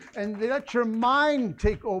read. And let your mind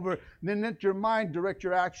take over. Then let your mind direct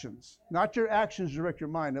your actions. Not your actions direct your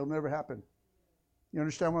mind. It'll never happen. You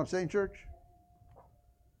understand what I'm saying, church?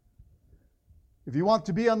 If you want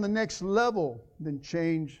to be on the next level, then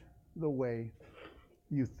change the way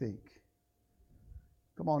you think.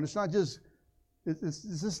 Come on, it's not just,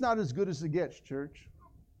 it's not as good as it gets, church.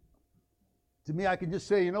 To me, I can just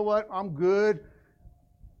say, you know what, I'm good.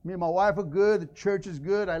 Me and my wife are good. The church is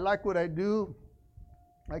good. I like what I do.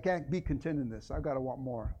 I can't be content in this. I've got to want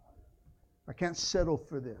more. I can't settle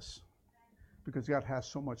for this because God has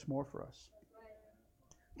so much more for us.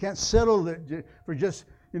 Can't settle for just,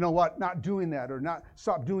 you know what, not doing that or not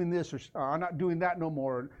stop doing this or I'm not doing that no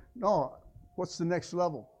more. No, what's the next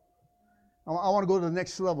level? I want to go to the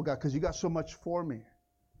next level, God, because you got so much for me.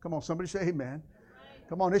 Come on, somebody say amen.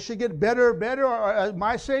 Come on, it should get better, or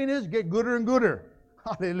my saying is get gooder and gooder.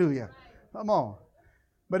 Hallelujah. Come on.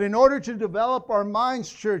 But in order to develop our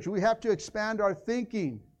minds, church, we have to expand our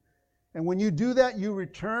thinking. And when you do that, you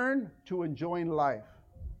return to enjoying life.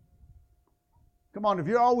 Come on, if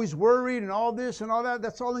you're always worried and all this and all that,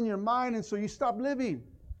 that's all in your mind, and so you stop living.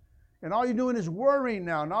 And all you're doing is worrying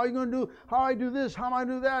now. And all you're going to do, how I do this, how I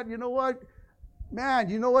do that, you know what? Man,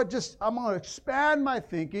 you know what? Just I'm going to expand my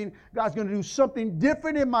thinking. God's going to do something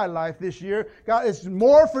different in my life this year. God, it's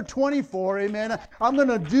more for 24, amen. I'm going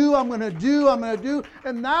to do.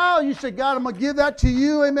 And now you say, God, I'm going to give that to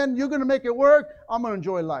you, amen. You're going to make it work. I'm going to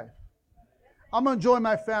enjoy life. I'm going to enjoy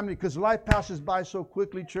my family because life passes by so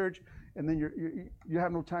quickly, church, and then you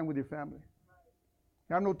have no time with your family.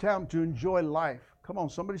 You have no time to enjoy life. Come on,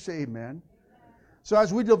 somebody say amen. So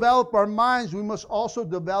as we develop our minds, we must also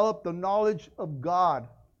develop the knowledge of God.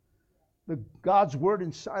 God's word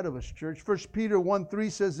inside of us, church. 1 Peter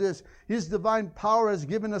 1:3 says this, His divine power has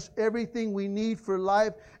given us everything we need for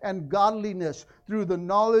life and godliness through the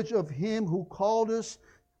knowledge of Him who called us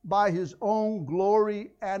by His own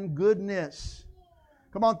glory and goodness.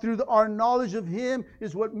 Come on, our knowledge of Him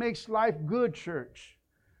is what makes life good, church.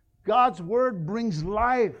 God's word brings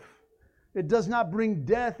life. It does not bring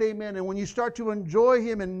death, amen. And when you start to enjoy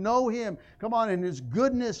Him and know Him, come on, and His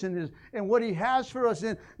goodness and what He has for us,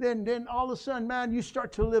 then all of a sudden, man, you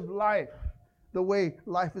start to live life the way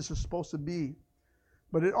life is supposed to be.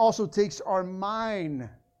 But it also takes our mind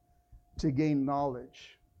to gain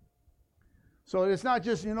knowledge. So it's not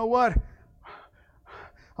just, you know what,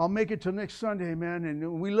 I'll make it till next Sunday, man.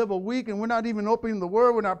 And we live a week and we're not even opening the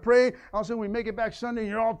Word. We're not praying. All of a sudden we make it back Sunday and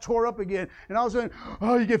you're all tore up again. And all of a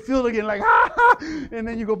sudden, you get filled again like, and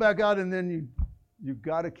then you go back out and then you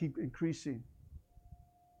got to keep increasing.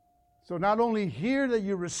 So not only here that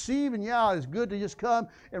you receive, and it's good to just come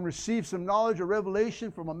and receive some knowledge or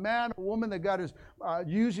revelation from a man or woman that God is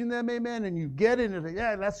using them, amen. And you get it and like,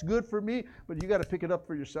 that's good for me. But you got to pick it up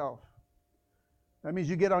for yourself. That means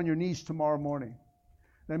you get on your knees tomorrow morning.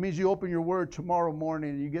 That means you open your Word tomorrow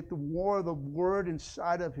morning and you get the Word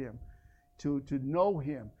inside of Him to know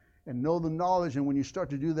Him and know the knowledge. And when you start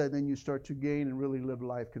to do that, then you start to gain and really live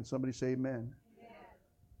life. Can somebody say amen? Yeah.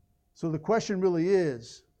 So the question really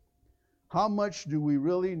is, how much do we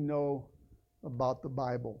really know about the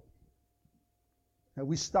Bible? Have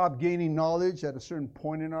we stopped gaining knowledge at a certain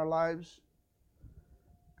point in our lives?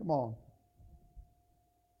 Come on.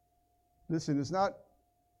 Listen, it's not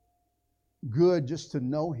good just to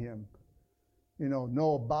know Him,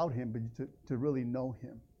 know about Him, but to really know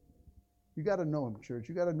Him. You got to know Him, church.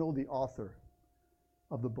 You got to know the author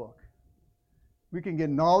of the book. We can get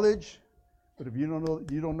knowledge, but if you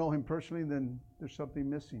don't know Him personally, then there's something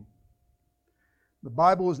missing. The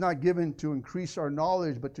Bible is not given to increase our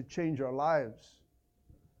knowledge, but to change our lives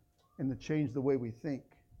and to change the way we think.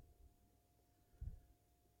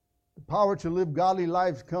 The power to live godly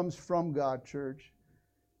lives comes from God, church.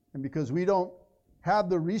 And because we don't have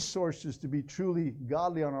the resources to be truly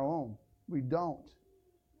godly on our own, we don't.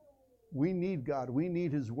 We need God. We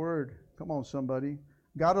need His Word. Come on, somebody.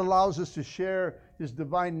 God allows us to share His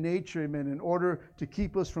divine nature, amen, in order to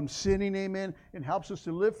keep us from sinning, amen, and helps us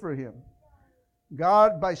to live for Him.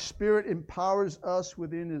 God, by Spirit, empowers us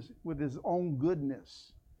with His own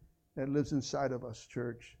goodness that lives inside of us,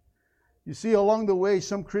 church. You see, along the way,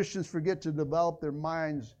 some Christians forget to develop their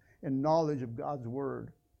minds and knowledge of God's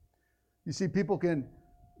Word. You see, people can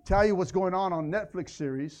tell you what's going on Netflix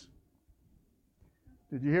series.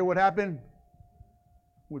 Did you hear what happened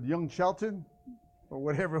with young Shelton? Or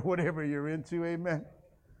whatever you're into, amen?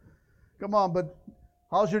 Come on, but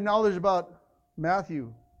how's your knowledge about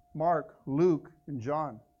Matthew, Mark, Luke, and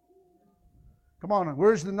John? Come on,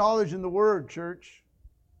 where's the knowledge in the Word, church?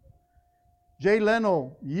 Jay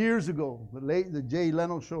Leno, years ago, the Jay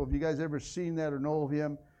Leno show, if you guys ever seen that or know of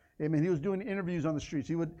him, amen, he was doing interviews on the streets.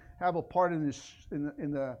 He would have a part in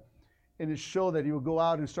his show that he would go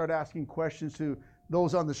out and start asking questions to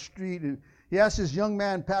those on the street. And he asked this young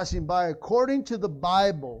man passing by, according to the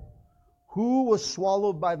Bible, who was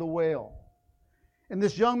swallowed by the whale? And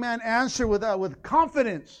this young man answered with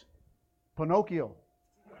confidence, Pinocchio.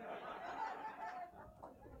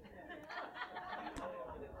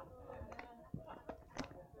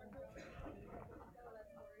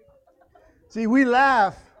 See, we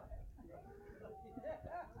laugh.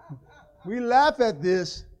 We laugh at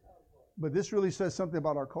this, but this really says something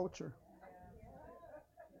about our culture.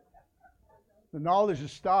 The knowledge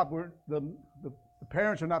has stopped. The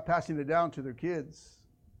parents are not passing it down to their kids.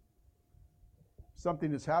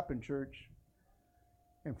 Something has happened, church.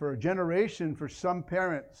 And for a generation, for some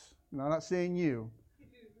parents, and I'm not saying you,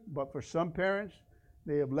 but for some parents,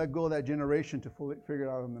 they have let go of that generation to fully figure it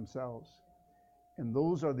out on themselves. And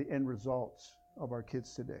those are the end results of our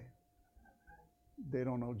kids today. They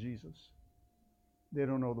don't know Jesus. They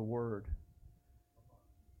don't know the Word.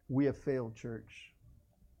 We have failed, church.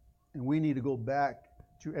 And we need to go back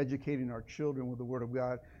to educating our children with the Word of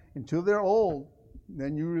God. Until they're old,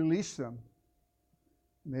 then you release them.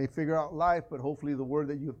 And they figure out life, but hopefully the Word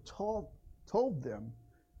that you have told them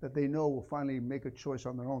that they know will finally make a choice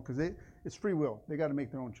on their own. Because it's free will. They got to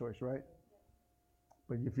make their own choice, right?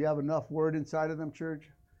 But if you have enough Word inside of them, church,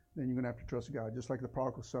 then you're going to have to trust God. Just like the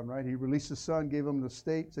prodigal son, right? He released his son, gave him the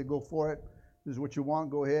estate, said, go for it. This is what you want,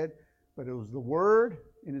 go ahead. But it was the Word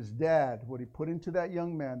and his dad, what he put into that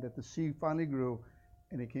young man, that the seed finally grew,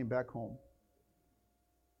 and he came back home.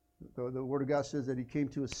 The Word of God says that he came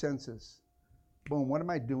to his senses. Boom, what am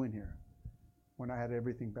I doing here when I had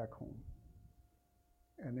everything back home?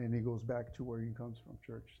 And then he goes back to where he comes from,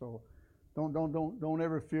 church. So don't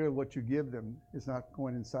ever fear what you give them. It's not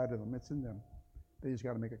going inside of them. It's in them. They just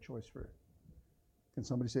got to make a choice for it. Can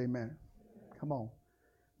somebody say amen? Come on.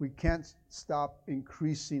 We can't stop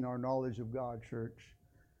increasing our knowledge of God, church.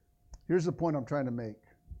 Here's the point I'm trying to make,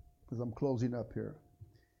 because I'm closing up here.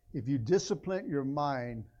 If you discipline your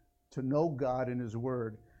mind to know God and His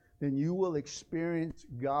Word, then you will experience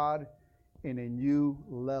God in a new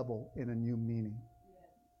level, in a new meaning.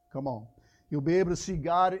 Come on. You'll be able to see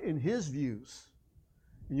God in His views.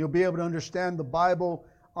 And you'll be able to understand the Bible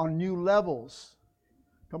on new levels.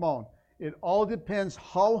 Come on. It all depends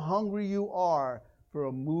how hungry you are for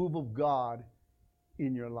a move of God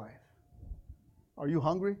in your life. Are you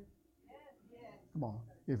hungry? Yes. Come on.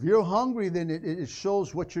 If you're hungry, then it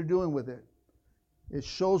shows what you're doing with it. It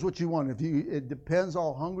shows what you want. It depends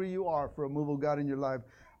how hungry you are for a move of God in your life.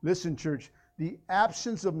 Listen, church, the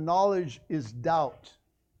absence of knowledge is doubt,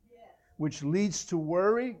 which leads to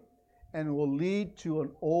worry and will lead to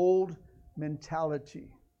an old mentality,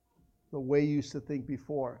 the way you used to think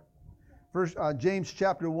before. First, James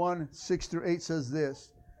chapter 1, 6-8 says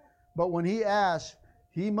this, but when he asks,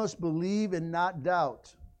 he must believe and not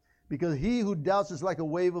doubt, because he who doubts is like a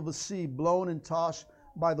wave of the sea, blown and tossed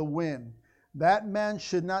by the wind. That man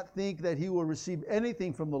should not think that he will receive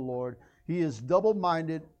anything from the Lord. He is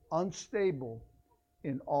double-minded, unstable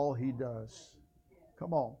in all he does.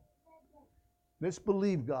 Come on. Let's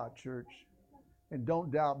believe God, church, and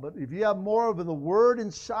don't doubt. But if you have more of the Word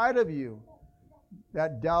inside of you,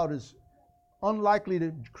 that doubt is unlikely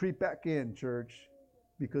to creep back in, church,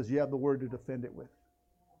 because you have the Word to defend it with.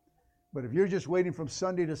 But if you're just waiting from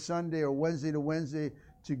Sunday to Sunday or Wednesday to Wednesday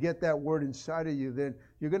to get that Word inside of you, then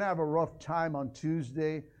you're going to have a rough time on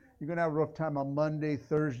Tuesday. You're going to have a rough time on Monday,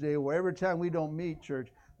 Thursday, wherever time we don't meet, church.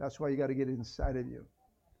 That's why you got to get it inside of you.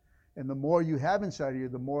 And the more you have inside of you,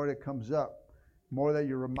 the more it comes up. The more that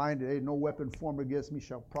you're reminded, hey, no weapon formed against me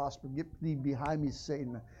shall prosper. Get thee behind me,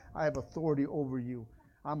 Satan. I have authority over you.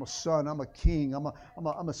 I'm a son. I'm a king. I'm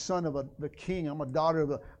a son of the king. I'm a daughter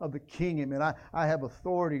of the king. Amen. I have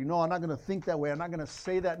authority. No, I'm not going to think that way. I'm not going to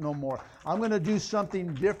say that no more. I'm going to do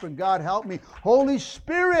something different. God, help me. Holy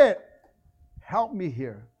Spirit, help me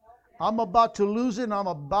here. I'm about to lose it, and I'm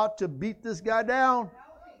about to beat this guy down.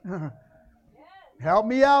 Help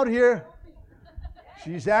me out here.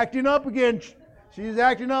 She's acting up again. She's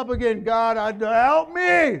acting up again. God, help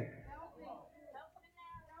me.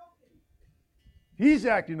 He's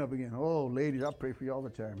acting up again. Oh, ladies, I pray for you all the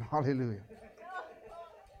time. Hallelujah.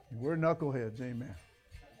 We're knuckleheads. Amen.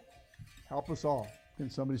 Help us all. Can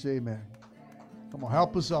somebody say amen? Come on,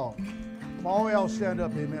 help us all. Come on, we all stand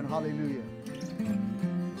up. Amen. Hallelujah.